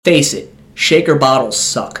Face it, shaker bottles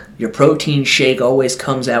suck. Your protein shake always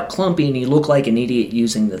comes out clumpy and you look like an idiot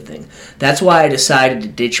using the thing. That's why I decided to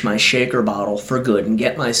ditch my shaker bottle for good and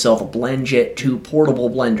get myself a BlendJet 2 portable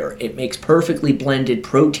blender. It makes perfectly blended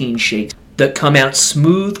protein shakes that come out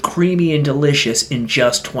smooth, creamy, and delicious in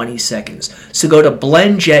just 20 seconds. So go to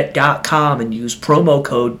blendjet.com and use promo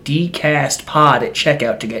code DCASTPOD at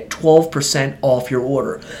checkout to get 12% off your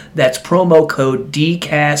order. That's promo code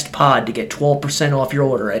DCASTPOD to get 12% off your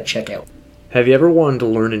order at checkout. Have you ever wanted to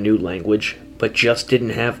learn a new language, but just didn't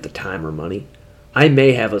have the time or money? I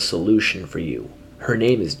may have a solution for you. Her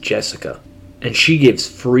name is Jessica, and she gives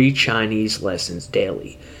free Chinese lessons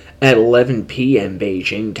daily at 11 p.m.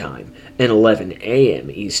 Beijing time and 11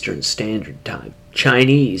 a.m. Eastern Standard Time.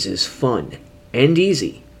 Chinese is fun and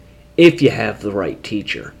easy if you have the right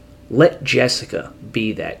teacher. Let Jessica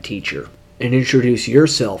be that teacher and introduce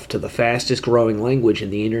yourself to the fastest growing language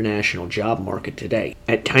in the international job market today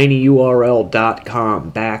at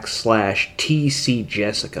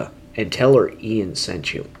tinyurl.com/TCJessica and tell her Ian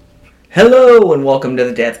sent you. Hello and welcome to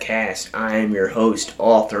the Deathcast. I am your host,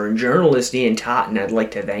 author, and journalist Ian Totten. I'd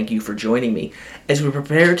like to thank you for joining me as we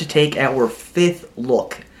prepare to take our fifth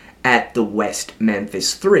look at the West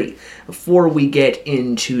Memphis 3. Before we get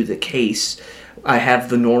into the case, I have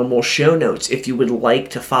the normal show notes. If you would like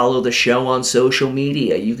to follow the show on social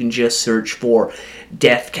media, you can just search for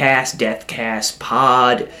Deathcast, Deathcast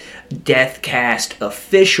Pod, Deathcast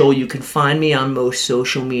Official. You can find me on most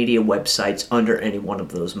social media websites under any one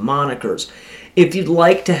of those monikers. If you'd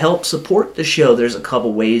like to help support the show, there's a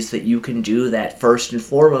couple ways that you can do that. First and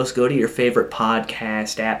foremost, go to your favorite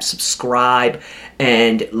podcast app, subscribe,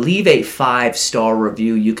 and leave a 5-star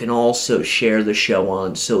review. You can also share the show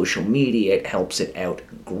on social media. It helps it out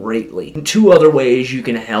greatly. Two other ways you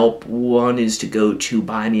can help. One is to go to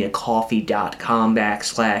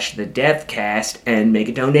buymeacoffee.com/thedeathcast and make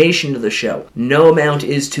a donation to the show. No amount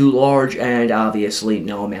is too large, and obviously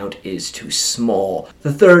no amount is too small.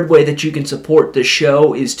 The third way that you can support the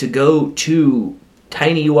show is to go to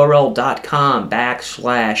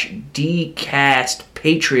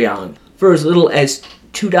tinyurl.com/DCastPatreon. For as little as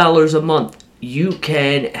 $2 a month, you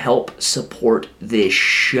can help support this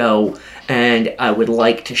show. And I would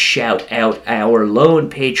like to shout out our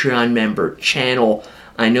lone Patreon member, Channel.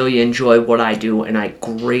 I know you enjoy what I do, and I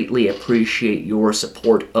greatly appreciate your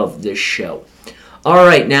support of this show.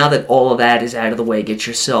 Alright, now that all of that is out of the way, get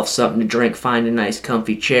yourself something to drink, find a nice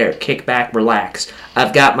comfy chair, kick back, relax.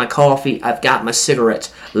 I've got my coffee, I've got my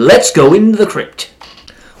cigarettes. Let's go into the crypt.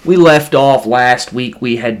 We left off last week.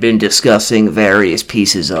 We had been discussing various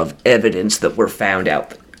pieces of evidence that were found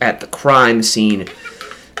out at the crime scene,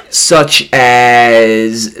 such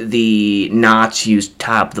as the knots used to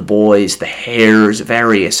top the boys, the hairs,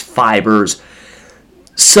 various fibers.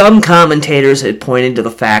 Some commentators had pointed to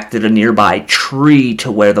the fact that a nearby tree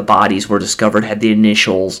to where the bodies were discovered had the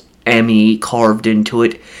initials ME carved into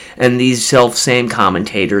it, and these self-same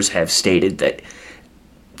commentators have stated that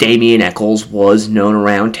Damien Echols was known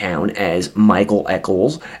around town as Michael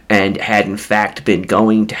Echols and had in fact been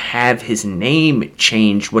going to have his name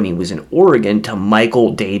changed when he was in Oregon to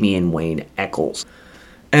Michael Damien Wayne Echols.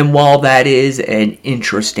 And while that is an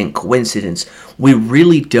interesting coincidence, we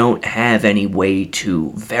really don't have any way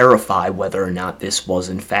to verify whether or not this was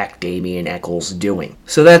in fact Damien Echols' doing.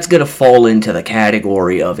 So that's going to fall into the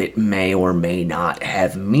category of it may or may not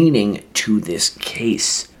have meaning to this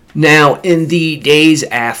case. Now, in the days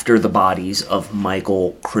after the bodies of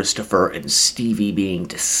Michael, Christopher, and Stevie being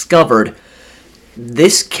discovered,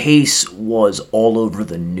 this case was all over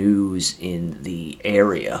the news in the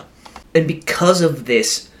area. And because of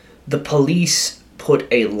this, the police put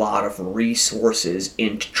a lot of resources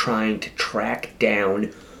into trying to track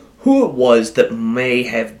down who it was that may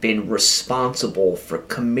have been responsible for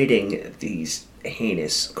committing these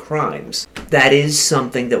heinous crimes. That is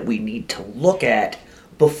something that we need to look at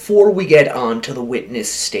before we get on to the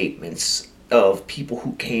witness statements of people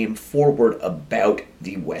who came forward about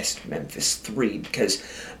the West Memphis 3, because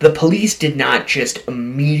the police did not just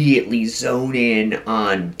immediately zone in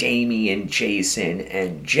on Damien, Jason,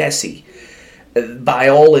 and Jesse. By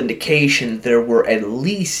all indications, there were at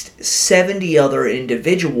least 70 other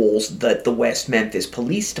individuals that the West Memphis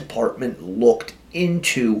Police Department looked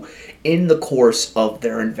into in the course of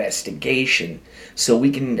their investigation. So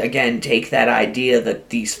we can, again, take that idea that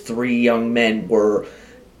these 3 young men were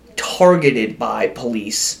targeted by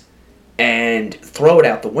police and throw it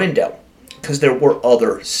out the window, because there were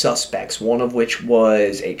other suspects, one of which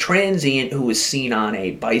was a transient who was seen on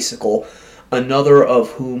a bicycle, another of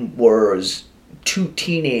whom was 2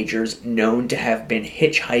 teenagers known to have been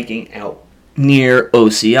hitchhiking out near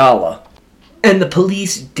Osceola. And the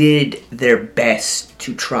police did their best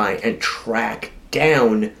to try and track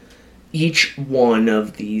down each one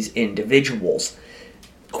of these individuals,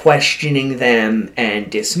 questioning them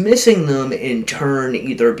and dismissing them in turn,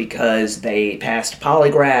 either because they passed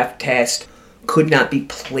polygraph test, could not be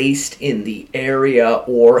placed in the area,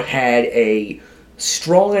 or had a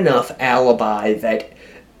strong enough alibi that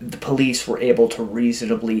the police were able to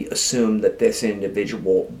reasonably assume that this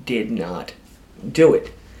individual did not do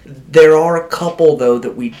it. There are a couple, though,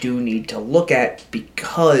 that we do need to look at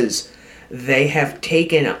because they have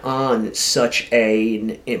taken on such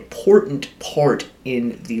an important part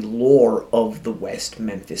in the lore of the West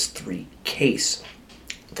Memphis 3 case.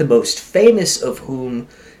 The most famous of whom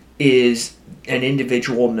is an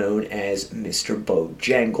individual known as Mr.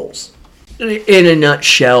 Bojangles. In a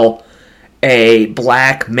nutshell, a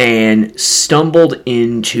black man stumbled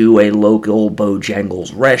into a local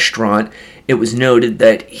Bojangles restaurant. It was noted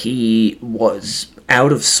that he was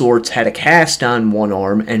out of sorts, had a cast on one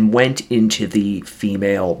arm, and went into the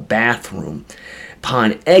female bathroom.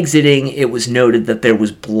 Upon exiting, it was noted that there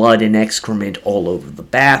was blood and excrement all over the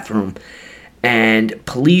bathroom, and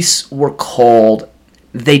police were called.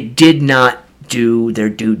 They did not do their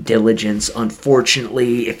due diligence,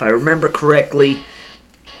 unfortunately. If I remember correctly,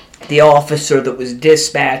 the officer that was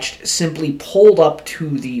dispatched simply pulled up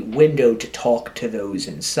to the window to talk to those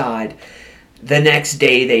inside. The next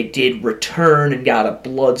day they did return and got a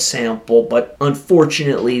blood sample, but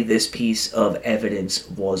unfortunately this piece of evidence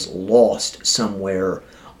was lost somewhere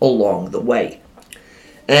along the way.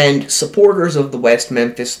 And supporters of the West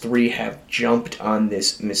Memphis 3 have jumped on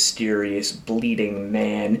this mysterious bleeding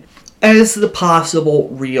man as the possible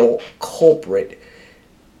real culprit.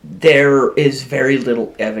 There is very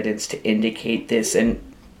little evidence to indicate this, and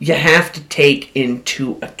you have to take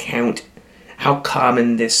into account how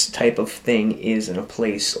common this type of thing is in a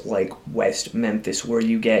place like West Memphis, where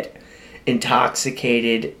you get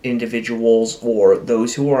intoxicated individuals or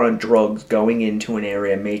those who are on drugs going into an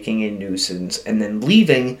area, making a nuisance, and then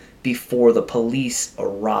leaving before the police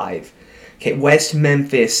arrive. Okay, West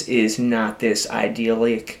Memphis is not this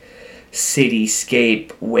idyllic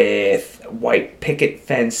cityscape with white picket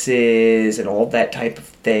fences and all that type of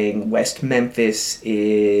thing. West Memphis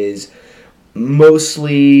is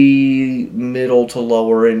mostly middle to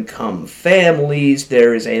lower income families.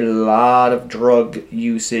 There is a lot of drug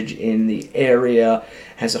usage in the area,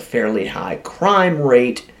 has a fairly high crime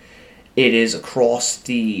rate. It is across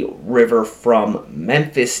the river from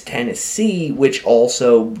Memphis, Tennessee, which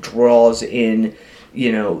also draws in,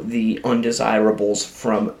 the undesirables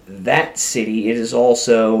from that city. It is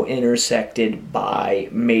also intersected by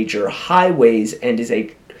major highways and is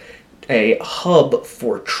a hub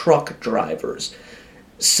for truck drivers.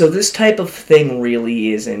 So this type of thing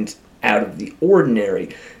really isn't out of the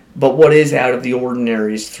ordinary. But what is out of the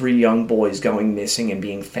ordinary is 3 young boys going missing and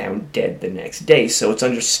being found dead the next day. So it's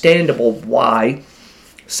understandable why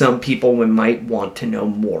some people might want to know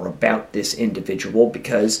more about this individual,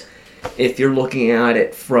 because if you're looking at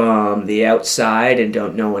it from the outside and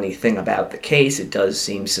don't know anything about the case, it does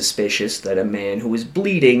seem suspicious that a man who is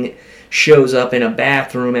bleeding shows up in a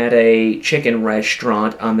bathroom at a chicken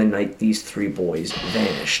restaurant on the night these 3 boys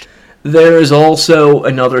vanished. There is also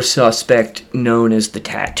another suspect known as the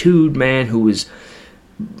Tattooed Man, who was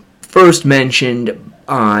first mentioned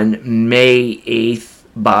on May 8th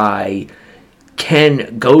by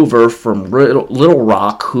Ken Gover from Little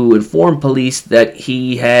Rock, who informed police that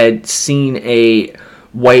he had seen a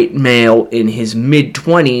white male in his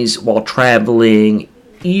mid-20s while traveling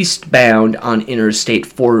eastbound on Interstate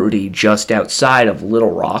 40 just outside of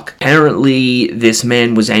Little Rock. Apparently, this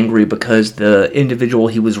man was angry because the individual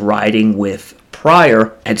he was riding with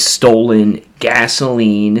prior had stolen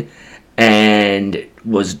gasoline and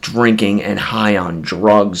was drinking and high on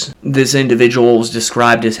drugs. This individual was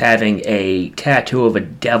described as having a tattoo of a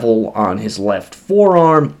devil on his left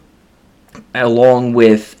forearm, along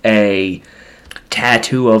with a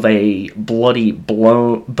tattoo of a bloody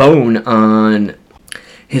bone on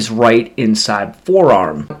his right inside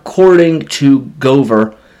forearm. According to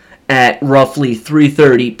Gover, at roughly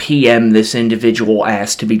 3:30 p.m., this individual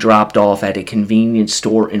asked to be dropped off at a convenience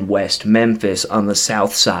store in West Memphis on the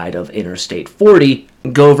south side of Interstate 40.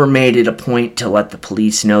 Gover made it a point to let the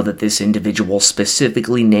police know that this individual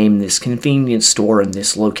specifically named this convenience store and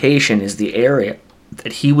this location as the area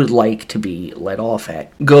that he would like to be let off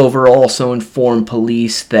at. Gover also informed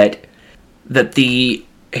police that the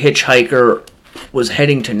hitchhiker was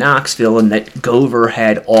heading to Knoxville and that Gover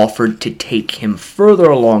had offered to take him further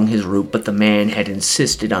along his route, but the man had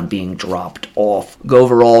insisted on being dropped off.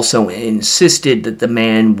 Gover also insisted that the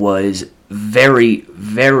man was very,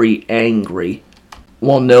 very angry,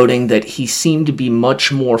 while noting that he seemed to be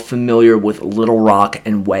much more familiar with Little Rock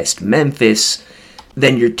and West Memphis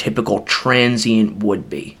than your typical transient would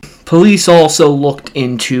be. Police also looked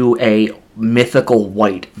into a mythical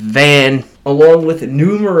white van, along with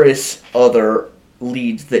numerous other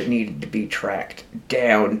leads that needed to be tracked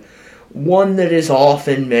down. One that is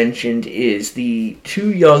often mentioned is the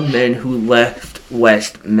two young men who left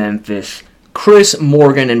West Memphis, Chris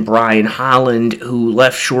Morgan and Brian Holland, who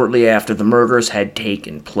left shortly after the murders had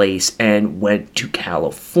taken place and went to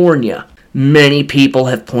California. Many people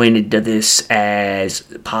have pointed to this as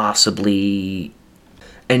possibly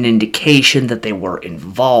an indication that they were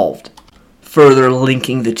involved. Further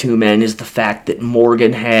linking the two men is the fact that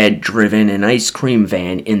Morgan had driven an ice cream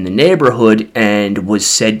van in the neighborhood and was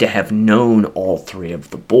said to have known all three of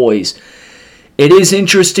the boys. It is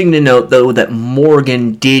interesting to note, though, that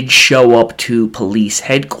Morgan did show up to police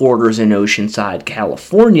headquarters in Oceanside,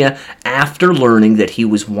 California, after learning that he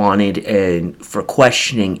was wanted for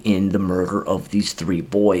questioning in the murder of these three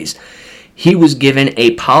boys. He was given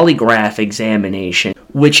a polygraph examination,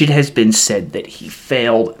 which it has been said that he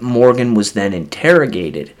failed. Morgan was then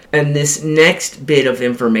interrogated. And this next bit of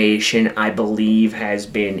information, I believe, has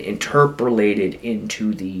been interpolated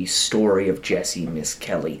into the story of Jesse Miss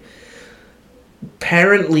Kelly.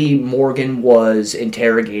 Apparently, Morgan was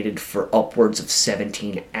interrogated for upwards of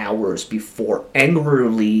 17 hours before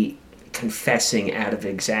angrily confessing out of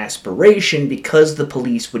exasperation because the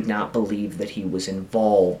police would not believe that he was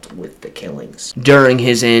involved with the killings. During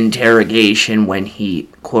his interrogation, when he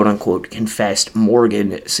quote-unquote confessed,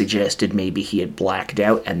 Morgan suggested maybe he had blacked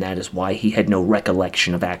out, and that is why he had no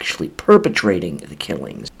recollection of actually perpetrating the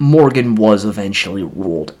killings. Morgan was eventually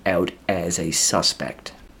ruled out as a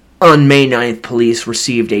suspect. On May 9th, police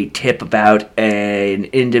received a tip about an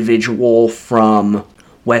individual from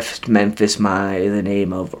West Memphis by the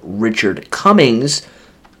name of Richard Cummings.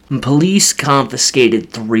 Police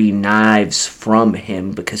confiscated 3 knives from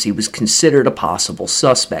him because he was considered a possible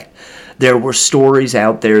suspect. There were stories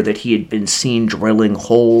out there that he had been seen drilling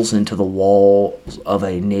holes into the walls of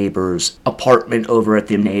a neighbor's apartment over at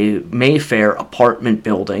the Mayfair apartment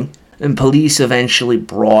building, and police eventually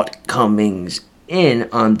brought Cummings in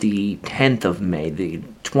on the 10th of May. The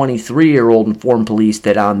 23-year-old informed police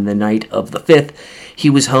that on the night of the 5th, he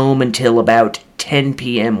was home until about 10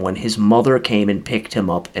 p.m. when his mother came and picked him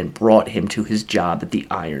up and brought him to his job at the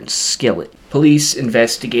Iron Skillet. Police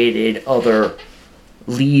investigated other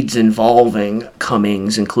leads involving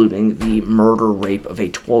Cummings, including the murder-rape of a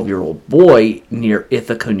 12-year-old boy near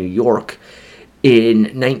Ithaca, New York in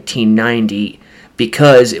 1990,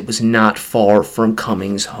 because it was not far from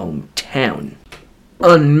Cummings' hometown.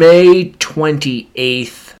 On May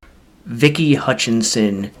 28th, Vicki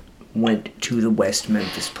Hutchinson went to the West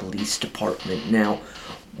Memphis Police Department. Now,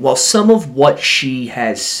 while some of what she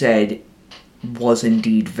has said was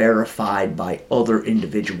indeed verified by other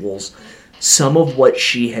individuals, some of what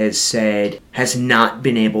she has said has not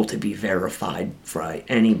been able to be verified by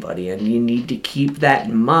anybody, and you need to keep that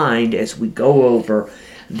in mind as we go over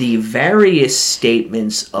the various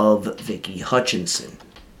statements of Vicki Hutchinson.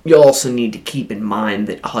 You also need to keep in mind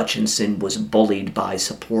that Hutchinson was bullied by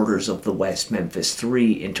supporters of the West Memphis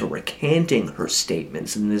Three into recanting her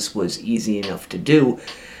statements, and this was easy enough to do,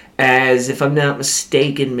 as, if I'm not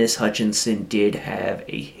mistaken, Miss Hutchinson did have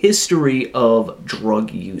a history of drug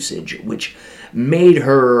usage, which made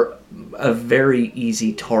her a very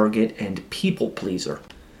easy target and people pleaser.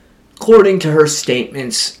 According to her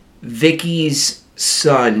statements, Vicki's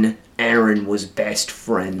son Aaron was best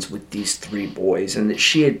friends with these 3 boys, and that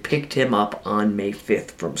she had picked him up on May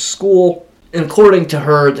 5th from school. And according to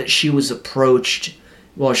her, that she was approached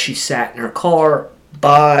while she sat in her car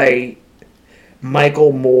by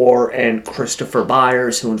Michael Moore and Christopher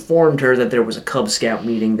Byers, who informed her that there was a Cub Scout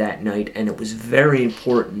meeting that night, and it was very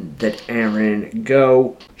important that Aaron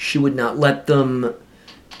go. She would not let them.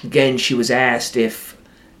 Again, she was asked if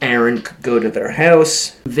Aaron could go to their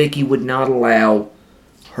house. Vicki would not allow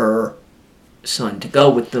her son to go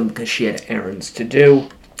with them because she had errands to do.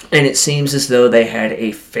 And it seems as though they had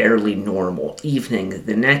a fairly normal evening.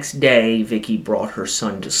 The next day, Vicki brought her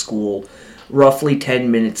son to school roughly 10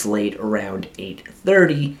 minutes late, around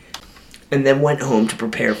 8:30, and then went home to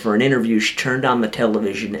prepare for an interview. She turned on the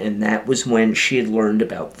television, and that was when she had learned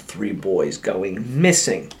about the 3 boys going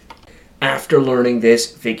missing. After learning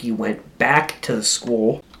this, Vicki went back to the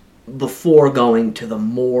school, before going to the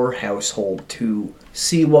Moore household to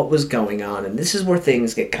see what was going on. And this is where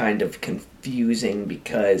things get kind of confusing,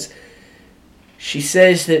 because she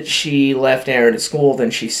says that she left Aaron at school, then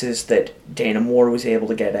she says that Dana Moore was able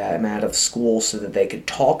to get him out of school so that they could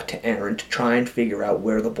talk to Aaron to try and figure out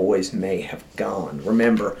where the boys may have gone.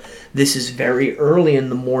 Remember, this is very early in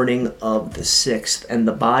the morning of the 6th, and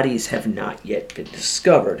the bodies have not yet been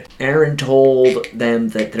discovered. Aaron told them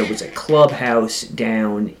that there was a clubhouse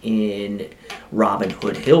down in Robin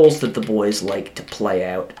Hood Hills that the boys liked to play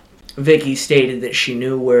out. Vicky stated that she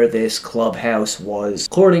knew where this clubhouse was.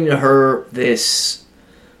 According to her, this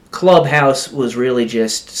clubhouse was really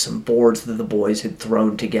just some boards that the boys had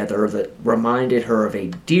thrown together that reminded her of a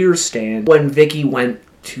deer stand. When Vicky went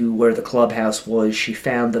to where the clubhouse was, she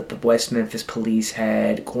found that the West Memphis police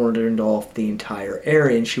had cordoned off the entire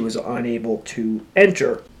area and she was unable to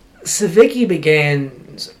enter. So Vicky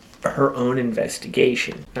began her own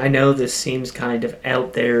investigation. I know this seems kind of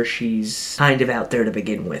out there. She's kind of out there to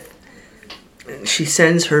begin with. She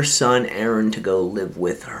sends her son Aaron to go live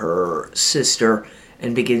with her sister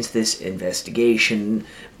and begins this investigation,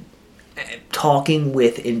 talking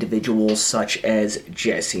with individuals such as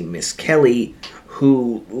Jessie Miss Kelly,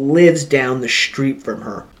 who lives down the street from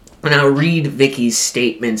her. When I read Vicky's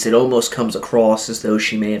statements, it almost comes across as though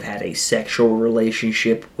she may have had a sexual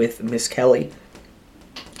relationship with Miss Kelly.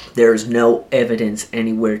 There's no evidence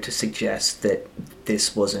anywhere to suggest that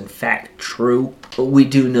this was in fact true. But we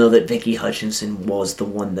do know that Vicky Hutchinson was the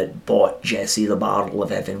one that bought Jessie the bottle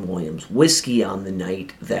of Evan Williams whiskey on the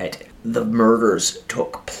night that the murders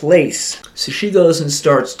took place. So she goes and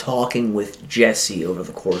starts talking with Jessie over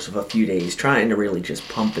the course of a few days, trying to really just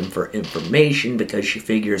pump him for information because she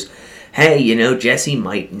figures, hey, you know, Jessie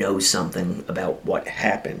might know something about what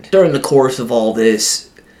happened. During the course of all this,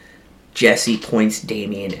 Jessie points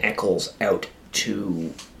Damien Eccles out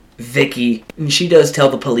to Vicky, and she does tell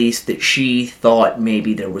the police that she thought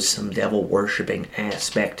maybe there was some devil-worshipping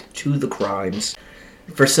aspect to the crimes.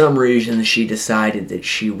 For some reason, she decided that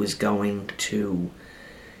she was going to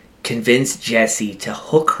convince Jessie to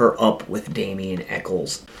hook her up with Damien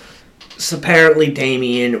Eccles. So apparently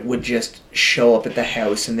Damien would just show up at the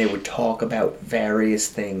house and they would talk about various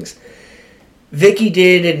things. Vicky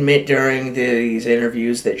did admit during these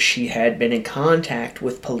interviews that she had been in contact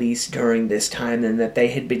with police during this time and that they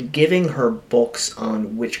had been giving her books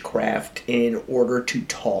on witchcraft in order to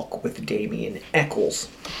talk with Damien Eccles.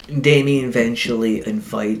 Damien eventually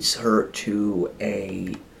invites her to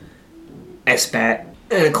a SBAT,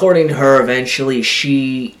 and according to her, eventually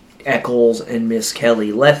she, Eccles, and Miss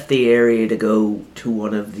Kelly left the area to go to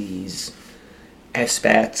one of these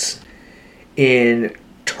SBATs in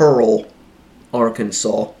Turl,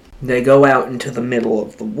 Arkansas. They go out into the middle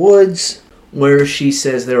of the woods, where she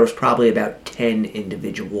says there was probably about 10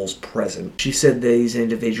 individuals present. She said these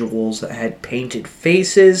individuals had painted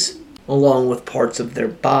faces, along with parts of their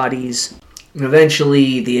bodies. And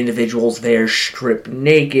eventually, the individuals there strip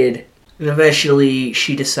naked. And eventually,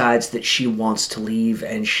 she decides that she wants to leave,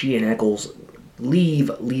 and she and Eccles leave,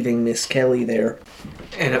 leaving Miss Kelly there.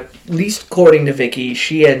 And at least according to Vicky,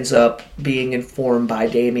 she ends up being informed by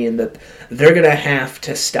Damien that they're going to have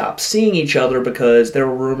to stop seeing each other because there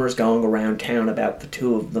are rumors going around town about the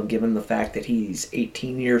two of them, given the fact that he's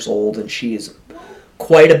 18 years old and she is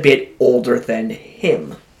quite a bit older than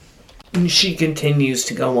him. And she continues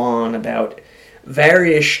to go on about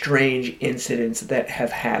various strange incidents that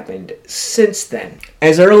have happened since then.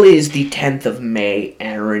 As early as the 10th of May,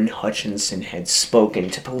 Aaron Hutchinson had spoken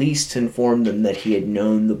to police to inform them that he had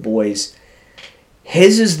known the boys.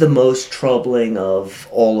 His is the most troubling of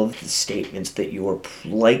all of the statements that you are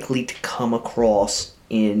likely to come across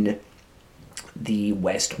in the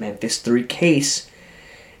West Memphis 3 case,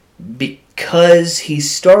 because he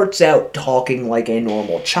starts out talking like a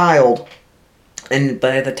normal child, and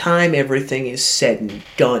by the time everything is said and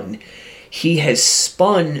done, he has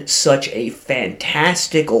spun such a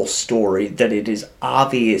fantastical story that it is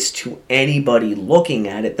obvious to anybody looking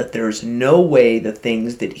at it that there's no way the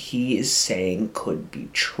things that he is saying could be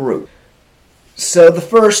true. So the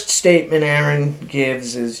first statement Aaron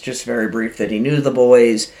gives is just very brief, that he knew the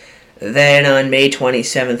boys. Then on May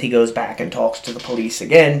 27th, he goes back and talks to the police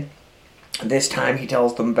again. This time he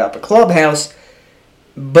tells them about the clubhouse.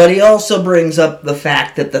 But he also brings up the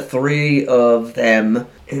fact that the three of them,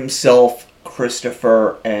 himself,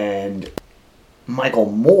 Christopher, and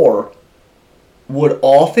Michael Moore, would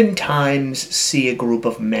oftentimes see a group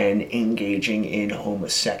of men engaging in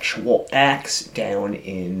homosexual acts down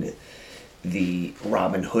in the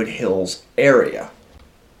Robin Hood Hills area.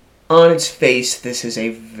 On its face, this is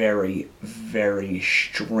a very, very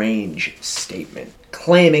strange statement,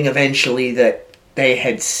 claiming eventually that they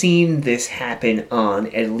had seen this happen on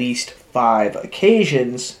at least 5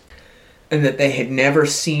 occasions, and that they had never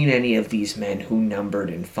seen any of these men who numbered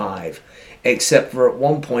in 5, except for at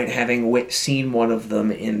one point having seen one of them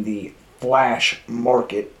in the Flash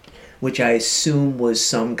Market, which I assume was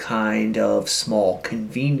some kind of small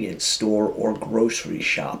convenience store or grocery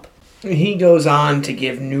shop. He goes on to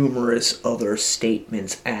give numerous other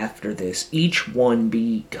statements after this, each one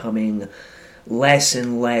becoming less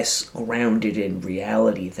and less grounded in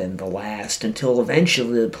reality than the last, until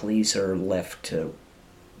eventually the police are left to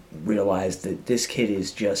realize that this kid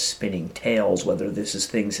is just spinning tales, whether this is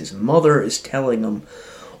things his mother is telling him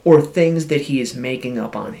or things that he is making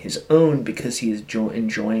up on his own because he is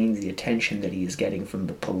enjoying the attention that he is getting from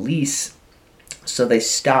the police. So they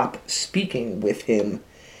stop speaking with him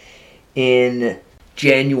in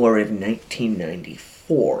January of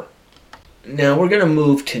 1994. Now we're going to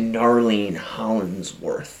move to Narlene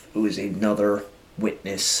Hollingsworth, who is another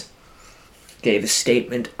witness. Gave a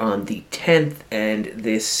statement on the 10th, and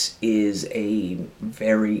this is a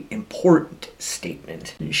very important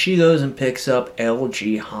statement. She goes and picks up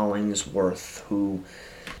L.G. Hollingsworth, who,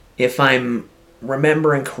 if I'm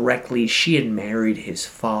remembering correctly, she had married his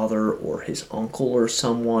father or his uncle or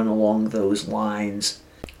someone along those lines.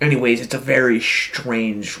 Anyways, it's a very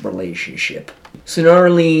strange relationship. So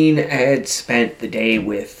Narlene had spent the day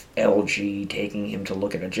with LG, taking him to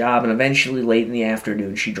look at a job, and eventually late in the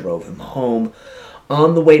afternoon she drove him home.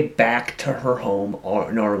 On the way back to her home,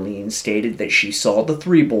 Narlene stated that she saw the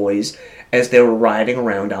 3 boys as they were riding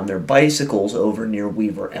around on their bicycles over near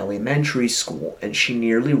Weaver Elementary School, and she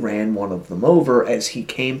nearly ran one of them over as he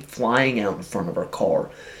came flying out in front of her car.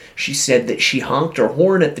 She said that she honked her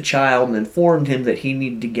horn at the child and informed him that he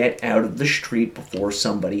needed to get out of the street before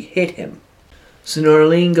somebody hit him. So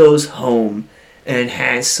Narlene goes home and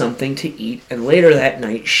has something to eat, and later that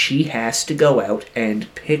night she has to go out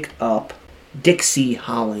and pick up Dixie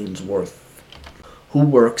Hollingsworth, who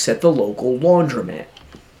works at the local laundromat.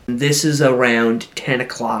 This is around 10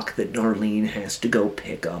 o'clock that Narlene has to go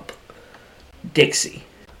pick up Dixie.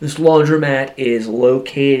 This laundromat is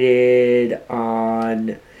located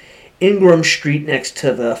on Ingram Street next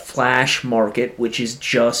to the Flash Market, which is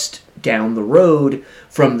just down the road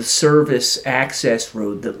from the service access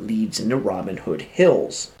road that leads into Robin Hood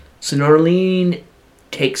Hills. So Narlene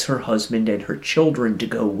takes her husband and her children to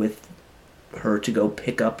go with her to go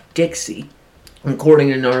pick up Dixie. According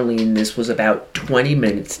to Narlene, this was about 20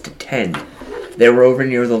 minutes to 10. They were over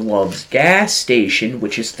near the Love's gas station,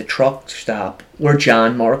 which is the truck stop where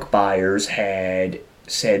John Mark Byers had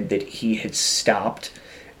said that he had stopped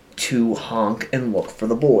to honk and look for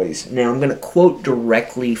the boys. Now I'm going to quote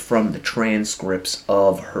directly from the transcripts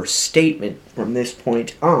of her statement from this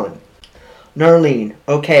point on. Narlene,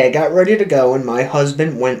 okay, I got ready to go and my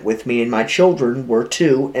husband went with me and my children were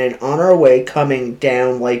too, and on our way coming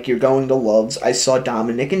down like you're going to Love's, I saw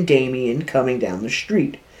Dominic and Damien coming down the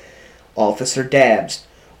street. Officer Dabbs,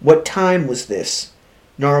 what time was this?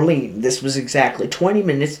 Narlene, this was exactly 20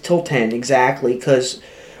 minutes till 10, exactly, because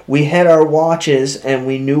we had our watches and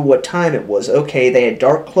we knew what time it was. Okay, they had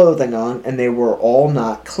dark clothing on and they were all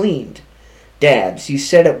not cleaned. Dabbs, you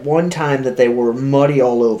said at one time that they were muddy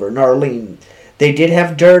all over. Narlene, they did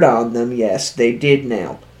have dirt on them, yes, they did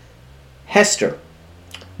now. Hester,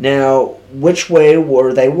 now, which way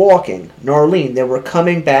were they walking? Narlene, they were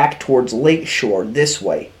coming back towards Lakeshore, this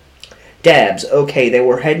way. Dabbs, okay, they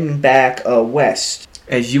were heading back west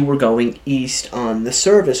as you were going east on the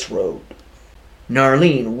service road.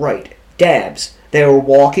 Narlene, right. Dabbs, they were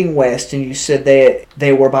walking west and you said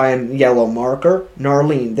they were by a yellow marker?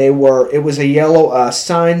 Narlene, it was a yellow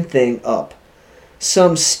sign thing up.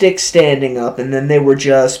 Some stick standing up, and then they were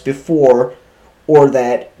just before or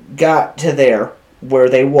that got to there where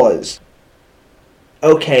they was.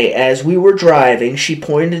 Okay, as we were driving, she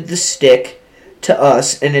pointed the stick to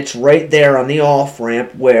us, and it's right there on the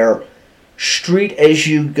off-ramp where street as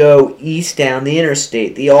you go east down the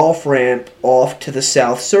interstate, the off-ramp off to the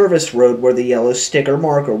South Service Road where the yellow sticker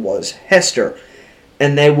marker was. Hester,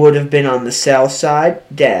 and they would have been on the south side?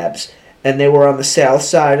 Dabbs, and they were on the south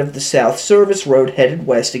side of the South Service Road headed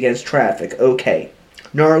west against traffic. Okay.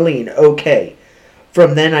 Narlene, okay.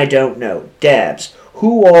 From then I don't know. Dabbs,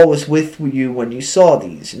 who all was with you when you saw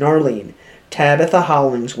these? Narlene, Tabitha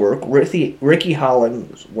Hollingsworth, Ricky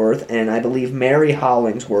Hollingsworth, and I believe Mary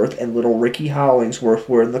Hollingsworth and little Ricky Hollingsworth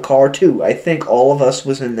were in the car too. I think all of us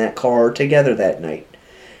was in that car together that night.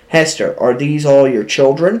 Hester, are these all your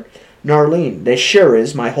children? Narlene, they sure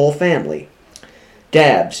is, my whole family.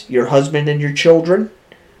 Dabbs, your husband and your children?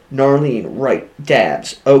 Narlene, right.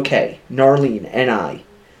 Dabs. Okay. Narlene, N.I.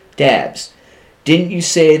 Dabs. Didn't you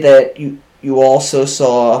say that you also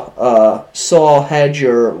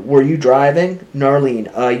were you driving?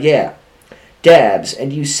 Narlene, yeah. Dabs,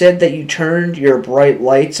 and you said that you turned your bright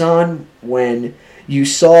lights on when you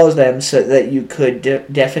saw them so that you could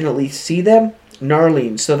definitely see them?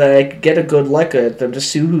 Narlene, so that I could get a good look at them to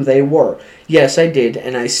see who they were. Yes, I did,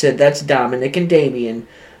 and I said, that's Dominic and Damien.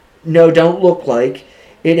 No, don't look like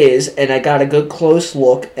it is, and I got a good close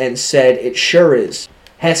look and said, it sure is.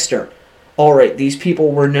 Hester, alright, these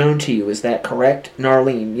people were known to you, is that correct?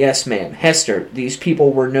 Narlene, yes, ma'am. Hester, these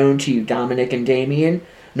people were known to you, Dominic and Damien?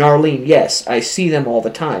 Narlene, yes, I see them all the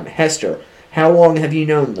time. Hester, how long have you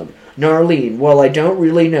known them? Narlene, well, I don't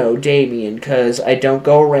really know Damien, 'cause I don't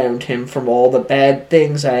go around him from all the bad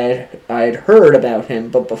things I'd heard about him,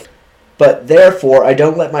 but therefore I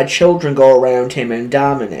don't let my children go around him and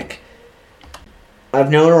Dominic. I've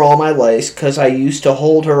known her all my life, 'cause I used to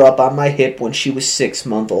hold her up on my hip when she was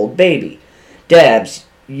 6-month-old baby. Dabs,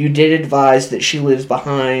 you did advise that she lives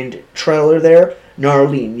behind trailer there?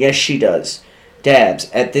 Narlene, yes she does. Dabs,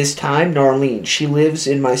 at this time, Narlene, she lives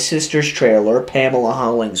in my sister's trailer, Pamela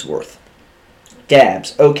Hollingsworth.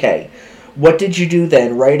 Dabs, okay. What did you do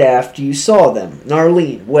then, right after you saw them?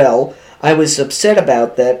 Narlene, well, I was upset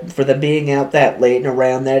about that, for them being out that late and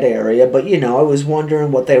around that area, but I was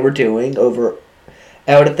wondering what they were doing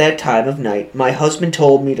out at that time of night. My husband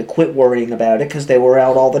told me to quit worrying about it because they were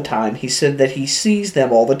out all the time. He said that he sees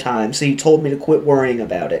them all the time, so he told me to quit worrying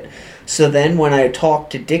about it. So then when I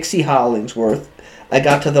talked to Dixie Hollingsworth, I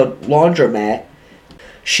got to the laundromat.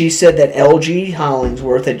 She said that LG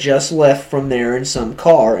Hollingsworth had just left from there in some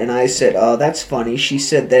car, and I said, oh, that's funny. She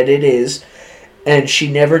said that it is, and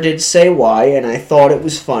she never did say why, and I thought it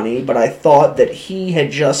was funny, but I thought that he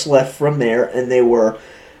had just left from there, and they were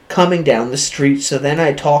coming down the street. So then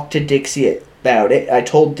I talked to Dixie about it. I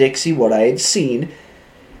told Dixie what I had seen,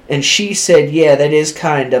 and she said, yeah, that is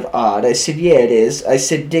kind of odd. I said, yeah, it is. I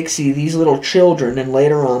said, Dixie, these little children, and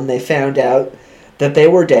later on they found out that they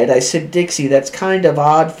were dead. I said, Dixie, that's kind of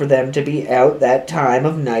odd for them to be out that time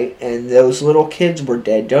of night, and those little kids were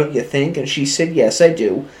dead, don't you think? And she said, yes, I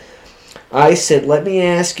do. I said, let me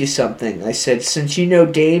ask you something. I said, since you know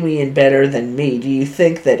Damien better than me, do you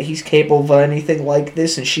think that he's capable of anything like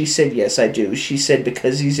this? And she said, yes, I do. She said,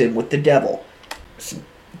 because he's in with the devil.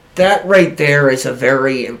 That right there is a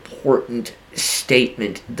very important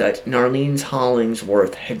statement, that Narlene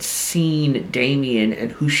Hollingsworth had seen Damien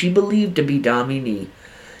and who she believed to be Dominique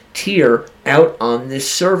Tier out on this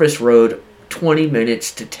service road 20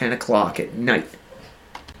 minutes to 10 o'clock at night.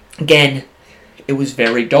 Again, it was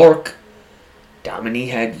very dark. Dominique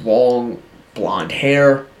had long blonde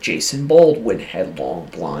hair. Jason Baldwin had long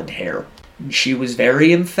blonde hair. She was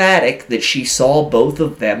very emphatic that she saw both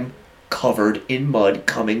of them covered in mud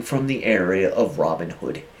coming from the area of Robin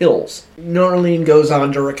Hood Hills. Narlene goes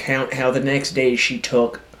on to recount how the next day she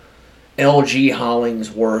took LG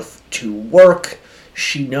Hollingsworth to work.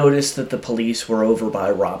 She noticed that the police were over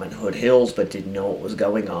by Robin Hood Hills but didn't know what was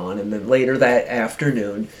going on. And then later that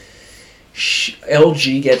afternoon,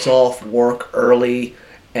 LG gets off work early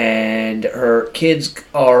and her kids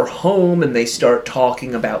are home and they start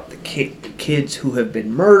talking about the kids who have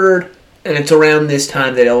been murdered. And it's around this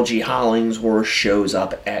time that LG Hollingsworth shows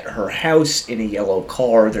up at her house in a yellow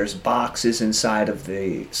car. There's boxes inside of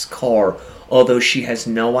this car, although she has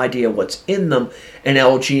no idea what's in them. And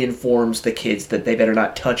LG informs the kids that they better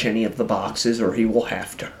not touch any of the boxes or he will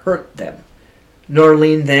have to hurt them.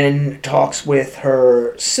 Narlene then talks with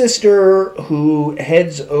her sister, who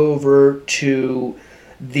heads over to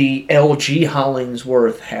the LG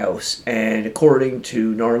Hollingsworth house, and according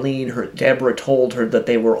to Narlene, Deborah told her that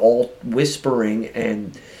they were all whispering,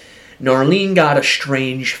 and Narlene got a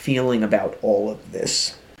strange feeling about all of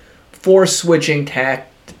this. Before switching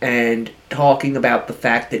tact and talking about the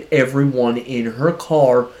fact that everyone in her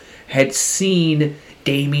car had seen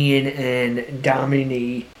Damien and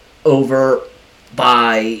Dominique over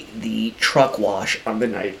by the truck wash on the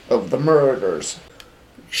night of the murders.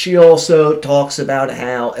 She also talks about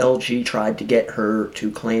how LG tried to get her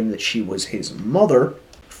to claim that she was his mother,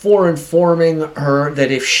 for informing her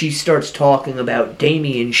that if she starts talking about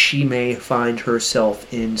Damien, she may find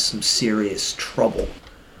herself in some serious trouble.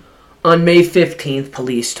 On May 15th,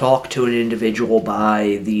 police talked to an individual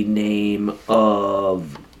by the name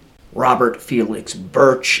of Robert Felix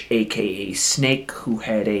Birch, aka Snake, who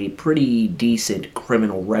had a pretty decent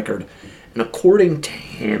criminal record. And according to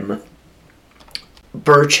him,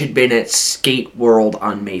 Birch had been at Skate World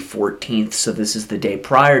on May 14th, so this is the day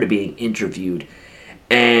prior to being interviewed.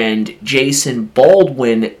 And Jason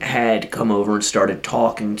Baldwin had come over and started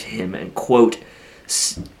talking to him, and, quote,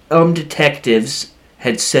 some detectives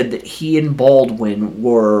had said that he and Baldwin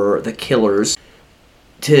were the killers.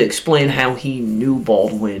 To explain how he knew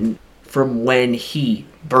Baldwin from when he,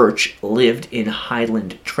 Birch, lived in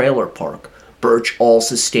Highland Trailer Park. Birch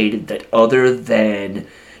also stated that other than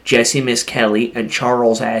Jesse Miskelly and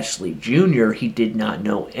Charles Ashley Jr., he did not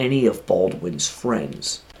know any of Baldwin's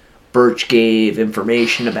friends. Birch gave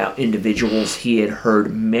information about individuals he had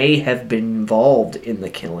heard may have been involved in the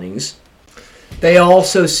killings. They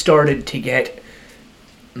also started to get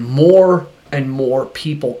more and more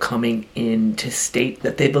people coming in to state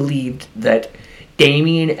that they believed that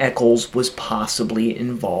Damien Eccles was possibly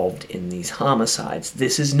involved in these homicides.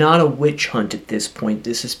 This is not a witch hunt at this point.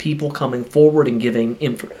 This is people coming forward and giving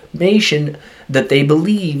information that they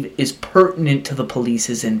believe is pertinent to the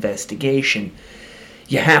police's investigation.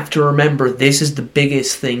 You have to remember, this is the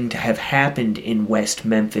biggest thing to have happened in West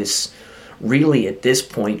Memphis, really at this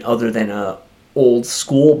point, other than a old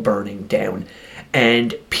school burning down.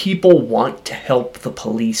 And people want to help the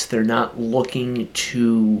police. They're not looking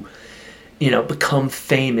to, become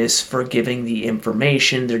famous for giving the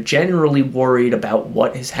information. They're generally worried about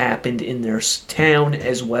what has happened in their town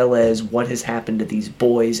as well as what has happened to these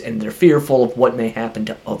boys, and they're fearful of what may happen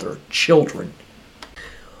to other children.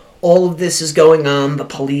 All of this is going on. The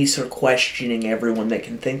police are questioning everyone they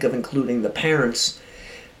can think of, including the parents.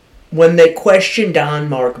 When they questioned Don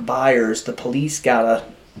Mark Byers, the police got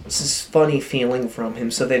this funny feeling from him,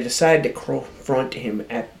 so they decided to confront him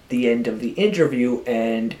at the end of the interview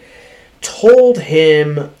and told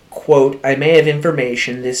him, quote, "I may have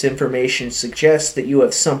information. This information suggests that you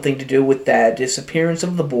have something to do with the disappearance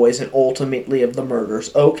of the boys and ultimately of the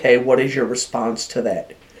murders. Okay, what is your response to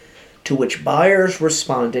that?" To which Byers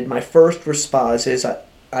responded, "My first response is,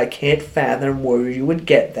 I can't fathom where you would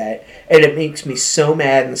get that, and it makes me so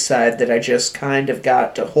mad inside that I just kind of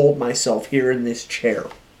got to hold myself here in this chair."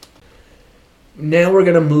 Now we're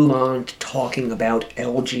going to move on to talking about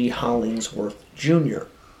L.G. Hollingsworth Jr.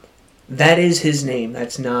 That is his name.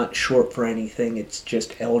 That's not short for anything. It's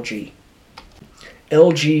just L.G.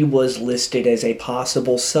 L.G. was listed as a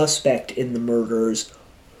possible suspect in the murders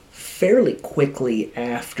fairly quickly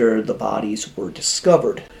after the bodies were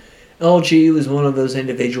discovered. L.G. was one of those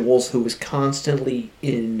individuals who was constantly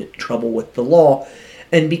in trouble with the law,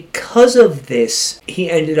 and because of this, he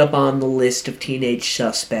ended up on the list of teenage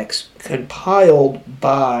suspects compiled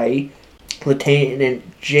by Lieutenant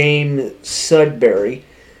James Sudbury,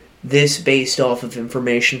 this based off of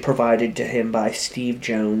information provided to him by Steve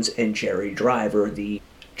Jones and Jerry Driver, the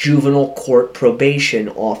juvenile court probation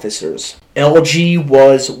officers. L.G.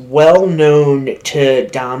 was well known to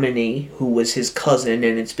Domini, who was his cousin,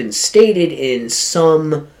 and it's been stated in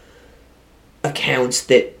some accounts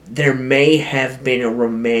that there may have been a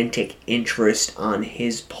romantic interest on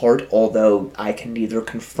his part, although I can neither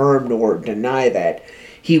confirm nor deny that.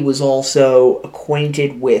 He was also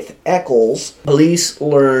acquainted with Eccles. Police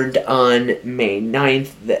learned on May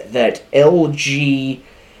 9th that L.G.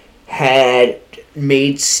 had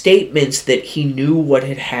made statements that he knew what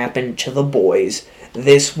had happened to the boys.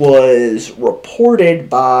 This was reported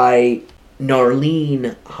by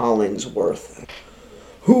Narlene Hollingsworth,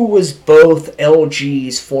 who was both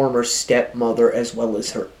L.G.'s former stepmother as well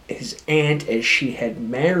as his aunt, as she had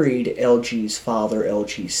married L.G.'s father,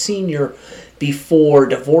 L.G. Sr., before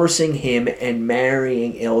divorcing him and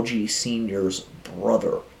marrying L.G. Sr.'s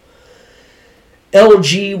brother.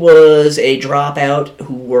 L.G. was a dropout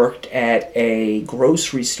who worked at a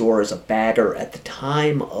grocery store as a bagger at the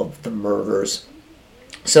time of the murders.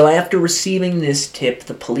 So after receiving this tip,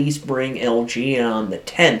 the police bring L.G. in on the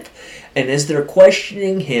 10th, and as they're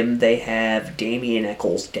questioning him, they have Damien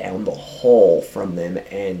Eccles down the hall from them,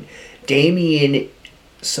 and Damien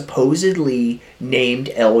supposedly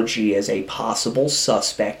named L.G. as a possible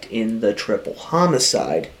suspect in the triple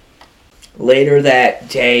homicide. Later that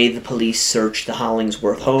day, the police searched the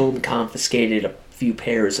Hollingsworth home, confiscated a few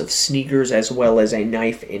pairs of sneakers as well as a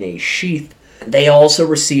knife in a sheath. They also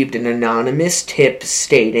received an anonymous tip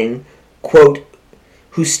stating, quote,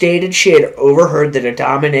 who stated she had overheard that a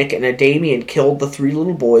Dominic and a Damien killed the three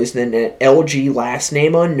little boys, then an L.G., last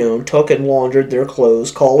name unknown, took and laundered their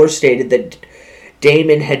clothes. Caller stated that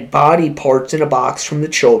Damon had body parts in a box from the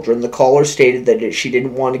children. The caller stated that she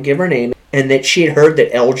didn't want to give her name and that she had heard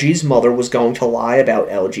that L.G.'s mother was going to lie about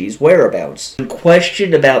L.G.'s whereabouts. When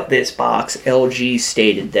questioned about this box, L.G.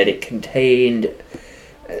 stated that it contained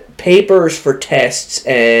papers for tests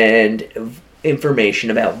and information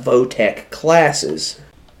about VOTEC classes.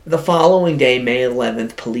 The following day, May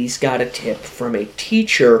 11th, police got a tip from a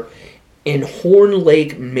teacher in Horn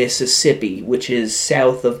Lake, Mississippi, which is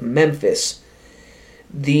south of Memphis.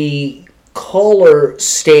 The caller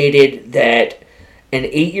stated that an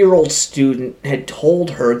 8-year-old student had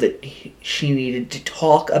told her that she needed to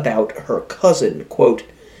talk about her cousin. Quote,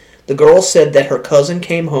 the girl said that her cousin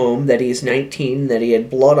came home, that he is 19, that he had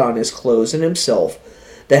blood on his clothes and himself,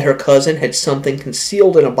 that her cousin had something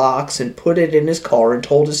concealed in a box and put it in his car and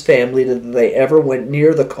told his family that if they ever went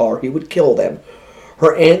near the car, he would kill them.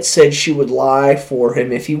 Her aunt said she would lie for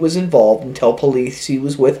him if he was involved and tell police he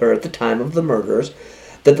was with her at the time of the murders,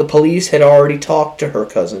 that the police had already talked to her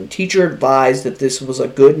cousin. Teacher advised that this was a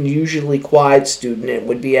good and usually quiet student and it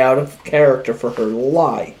would be out of character for her to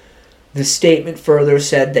lie. The statement further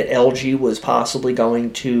said that LG was possibly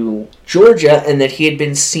going to Georgia and that he had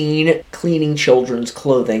been seen cleaning children's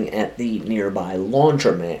clothing at the nearby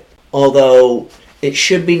laundromat. Although it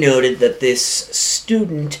should be noted that this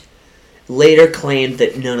student later claimed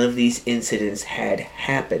that none of these incidents had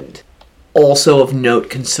happened. Also of note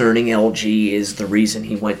concerning LG is the reason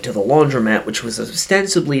he went to the laundromat, which was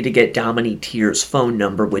ostensibly to get Dominique Tier's phone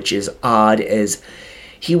number, which is odd as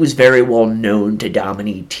he was very well known to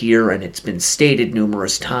Dominique Tier, and it's been stated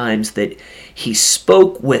numerous times that he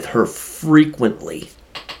spoke with her frequently.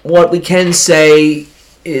 What we can say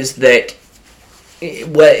is that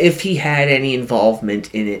if he had any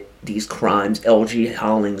involvement in these crimes, LG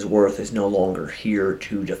Hollingsworth is no longer here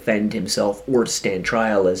to defend himself or to stand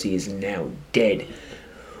trial as he is now dead.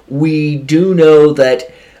 We do know that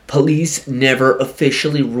police never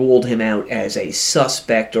officially ruled him out as a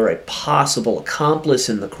suspect or a possible accomplice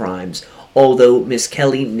in the crimes, although Miss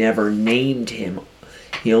Kelly never named him.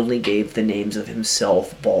 He only gave the names of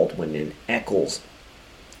himself, Baldwin, and Eccles.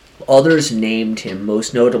 Others named him,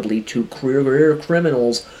 most notably two career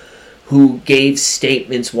criminals who gave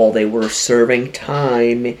statements while they were serving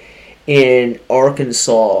time in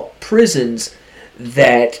Arkansas prisons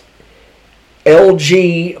that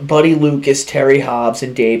LG, Buddy Lucas, Terry Hobbs,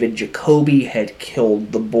 and David Jacoby had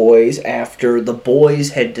killed the boys after the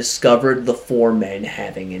boys had discovered the four men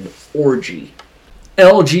having an orgy.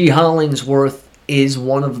 LG Hollingsworth is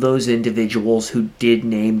one of those individuals who did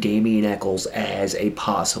name Damien Eccles as a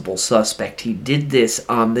possible suspect. He did this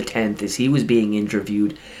on the 10th as he was being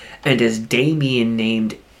interviewed, and as Damien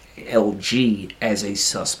named LG as a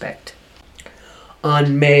suspect.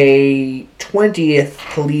 On May 20th,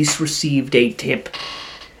 police received a tip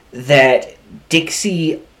that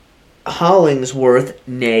Dixie Hollingsworth,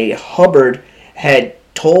 née Hubbard, had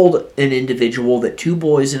told an individual that two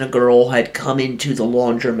boys and a girl had come into the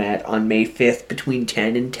laundromat on May 5th between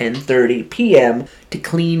 10 and 10:30 p.m. to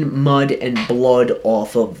clean mud and blood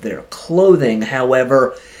off of their clothing.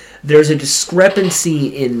 However, there's a discrepancy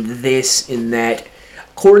in that,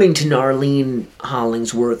 according to Narlene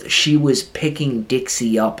Hollingsworth, she was picking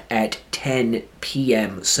Dixie up at 10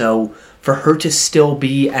 p.m. So for her to still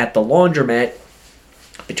be at the laundromat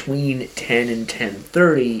between 10 and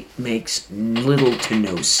 10:30 makes little to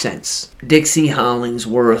no sense. Dixie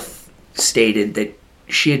Hollingsworth stated that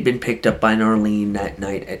she had been picked up by Narlene that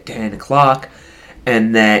night at 10 o'clock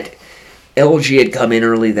and that LG had come in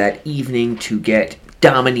early that evening to get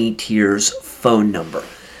Dominique Tier's phone number.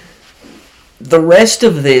 The rest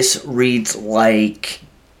of this reads like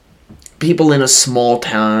people in a small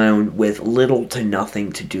town with little to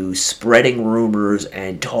nothing to do, spreading rumors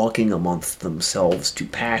and talking amongst themselves to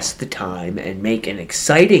pass the time and make an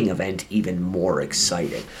exciting event even more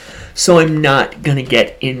exciting. So I'm not going to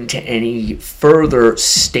get into any further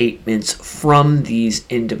statements from these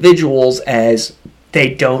individuals as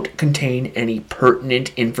they don't contain any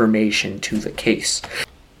pertinent information to the case.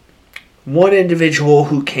 One individual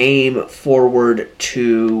who came forward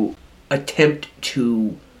to attempt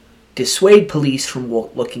to dissuade police from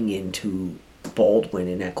looking into Baldwin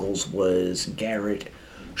and Eccles was Garrett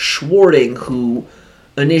Schwarting, who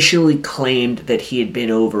initially claimed that he had been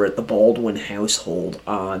over at the Baldwin household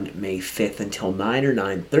on May 5th until 9 or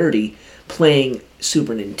 9:30 playing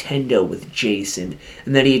Super Nintendo with Jason,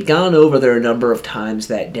 and that he had gone over there a number of times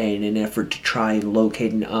that day in an effort to try and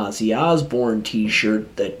locate an Ozzy Osbourne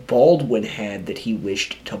t-shirt that Baldwin had that he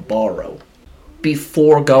wished to borrow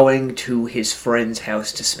before going to his friend's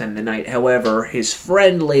house to spend the night. However, his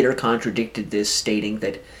friend later contradicted this, stating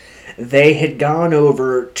that they had gone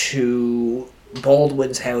over to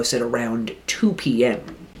Baldwin's house at around 2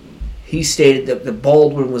 p.m. He stated that the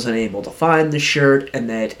Baldwin was unable to find the shirt and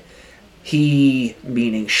that he,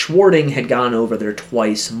 meaning Schwarting, had gone over there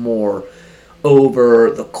twice more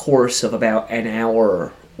over the course of about an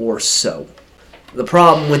hour or so. The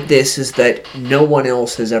problem with this is that no one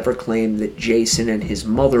else has ever claimed that Jason and his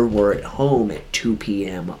mother were at home at 2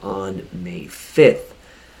 p.m. on May 5th.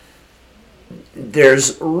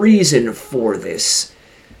 there's reason for this.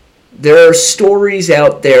 There are stories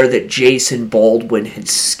out there that Jason Baldwin had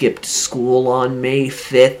skipped school on May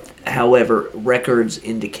 5th. However, records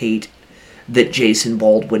indicate that Jason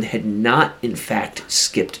Baldwin had not, in fact,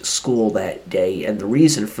 skipped school that day, and the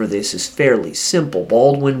reason for this is fairly simple.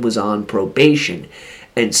 Baldwin was on probation,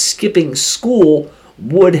 and skipping school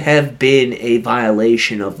would have been a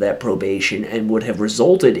violation of that probation and would have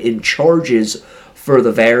resulted in charges for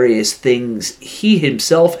the various things he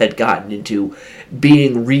himself had gotten into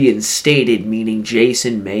being reinstated, meaning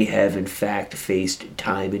Jason may have in fact faced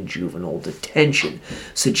time in juvenile detention.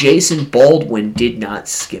 So Jason Baldwin did not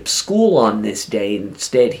skip school on this day.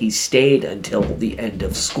 Instead, he stayed until the end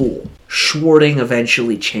of school. Schwarting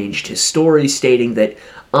eventually changed his story, stating that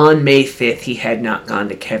on May 5th, he had not gone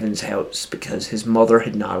to Kevin's house because his mother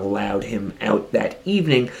had not allowed him out that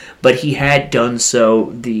evening, but he had done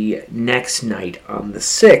so the next night on the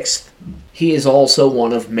 6th. He is also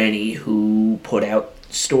one of many who put out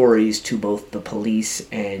stories to both the police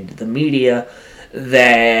and the media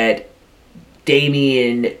that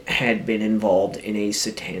Damien had been involved in a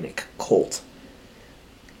satanic cult.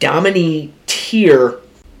 Dominique Tier,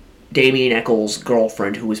 Damien Eccles'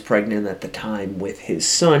 girlfriend, who was pregnant at the time with his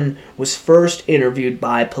son, was first interviewed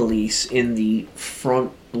by police in the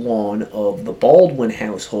front lawn of the Baldwin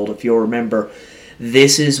household. If you'll remember,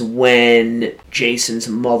 this is when Jason's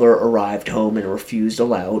mother arrived home and refused to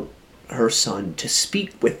allow her son to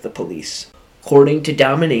speak with the police. According to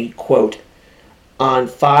Dominique, quote, on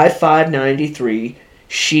 5/5/93,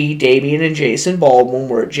 she, Damien, and Jason Baldwin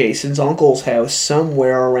were at Jason's uncle's house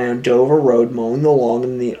somewhere around Dover Road mowing the lawn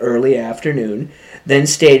in the early afternoon, then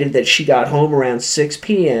stated that she got home around 6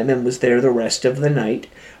 p.m. and was there the rest of the night.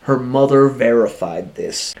 Her mother verified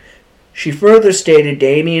this. She further stated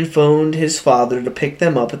Damien phoned his father to pick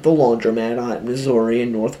them up at the laundromat at Missouri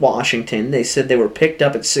in North Washington. They said they were picked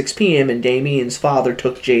up at 6 p.m. and Damien's father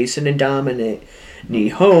took Jason and Dominique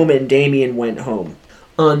home, and Damien went home.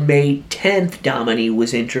 On May 10th, Dominique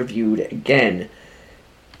was interviewed again.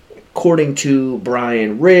 According to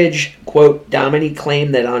Brian Ridge, quote, Dominique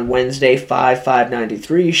claimed that on Wednesday,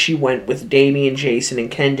 5/5/93, she went with Damien, Jason,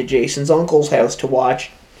 and Ken to Jason's uncle's house to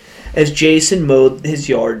watch as Jason mowed his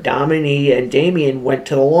yard. Dominique and Damien went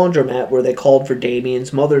to the laundromat where they called for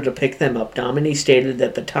Damien's mother to pick them up. Dominique stated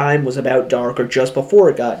that the time was about dark or just before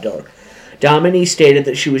it got dark. Dominique stated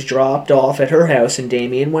that she was dropped off at her house and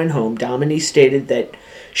Damien went home. Dominique stated that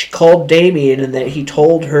she called Damien and that he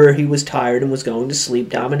told her he was tired and was going to sleep.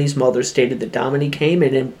 Dominique's mother stated that Dominique came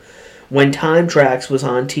in and when Time Tracks was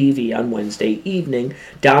on TV on Wednesday evening.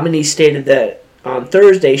 Dominique stated that on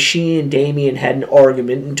Thursday, she and Damien had an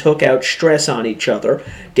argument and took out stress on each other.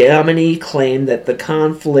 Dominique claimed that the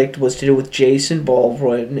conflict was to do with Jason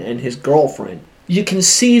Baldwin and his girlfriend. You can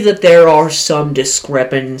see that there are some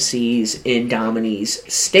discrepancies in Dominique's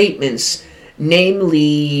statements,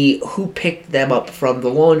 namely who picked them up from the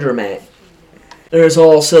laundromat. There's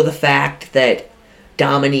also the fact that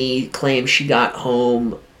Dominique claims she got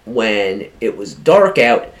home when it was dark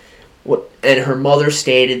out, and her mother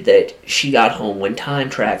stated that she got home when Time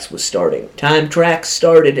Tracks was starting. Time Tracks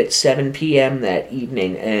started at 7 p.m. that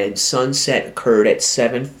evening, and sunset occurred at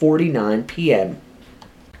 7:49 p.m.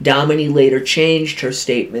 Dominique later changed her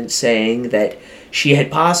statement, saying that she had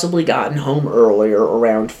possibly gotten home earlier,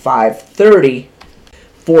 around 5:30,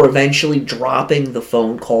 for eventually dropping the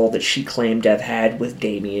phone call that she claimed to have had with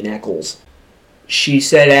Damien Eccles. She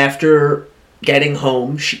said after getting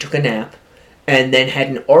home, she took a nap, and then had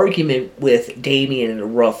an argument with Damien at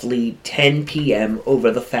roughly 10 p.m. over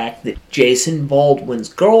the fact that Jason Baldwin's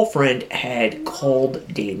girlfriend had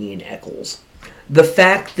called Damien Eccles. The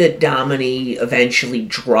fact that Dominique eventually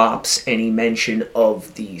drops any mention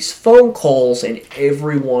of these phone calls in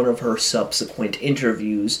every one of her subsequent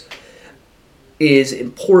interviews is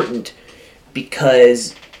important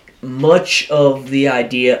because much of the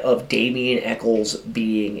idea of Damien Eccles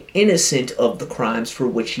being innocent of the crimes for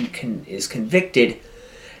which he is convicted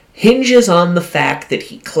hinges on the fact that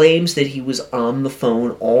he claims that he was on the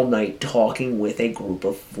phone all night talking with a group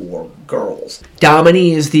of 4 girls.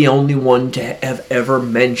 Dominique is the only one to have ever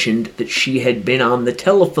mentioned that she had been on the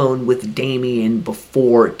telephone with Damien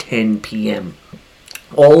before 10 p.m.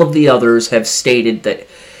 All of the others have stated that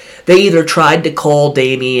they either tried to call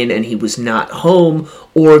Damien and he was not home,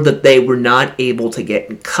 or that they were not able to get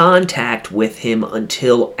in contact with him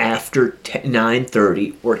until after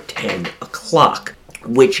 9:30 or 10 o'clock.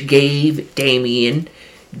 Which gave Damien,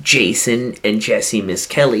 Jason, and Jesse Miss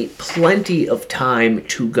Kelly plenty of time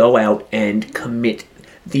to go out and commit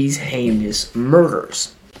these heinous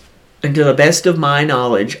murders. And to the best of my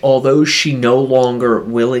knowledge, although she no longer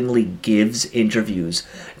willingly gives interviews,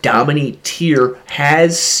 Dominique Tier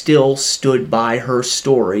has still stood by her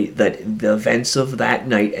story that the events of that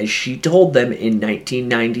night as she told them in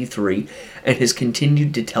 1993 and has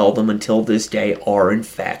continued to tell them until this day are in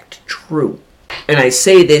fact true. And I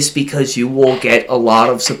say this because you will get a lot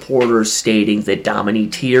of supporters stating that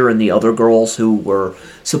Dominique Tier and the other girls who were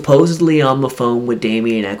supposedly on the phone with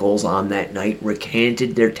Damien Eccles on that night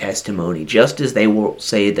recanted their testimony, just as they will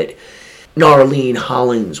say that Narlene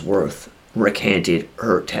Hollingsworth recanted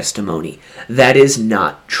her testimony. That is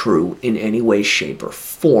not true in any way, shape, or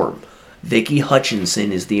form. Vicky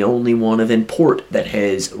Hutchinson is the only one of import that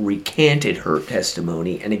has recanted her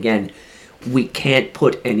testimony, and again, we can't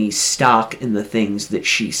put any stock in the things that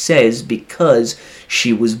she says because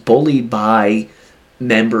she was bullied by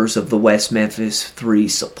members of the West Memphis 3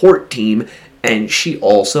 support team, and she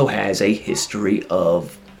also has a history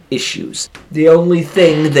of issues. The only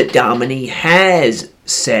thing that Dominique has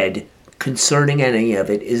said concerning any of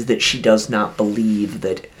it is that she does not believe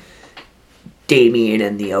that Damien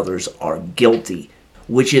and the others are guilty,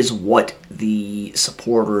 which is what the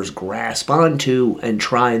supporters grasp onto and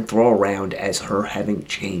try and throw around as her having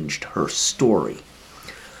changed her story.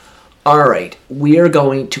 Alright, we are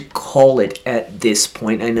going to call it at this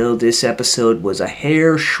point. I know this episode was a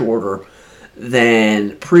hair shorter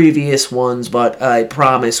than previous ones, but I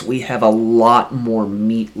promise we have a lot more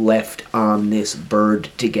meat left on this bird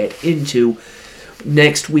to get into.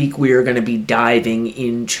 Next week, we are going to be diving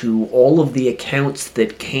into all of the accounts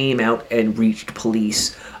that came out and reached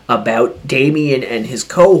police about Damien and his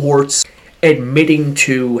cohorts admitting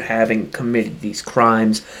to having committed these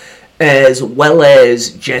crimes, as well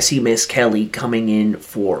as Jesse Miss Kelly coming in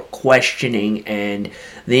for questioning, and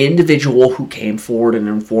the individual who came forward and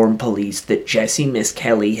informed police that Jesse Miss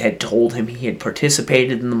Kelly had told him he had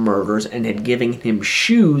participated in the murders and had given him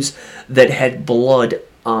shoes that had blood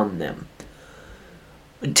on them.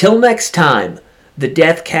 Until next time, the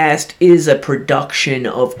Deathcast is a production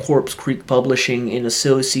of Corpse Creek Publishing in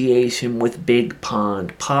association with Big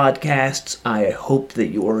Pond Podcasts. I hope that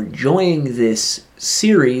you are enjoying this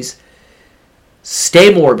series.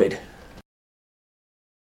 Stay morbid.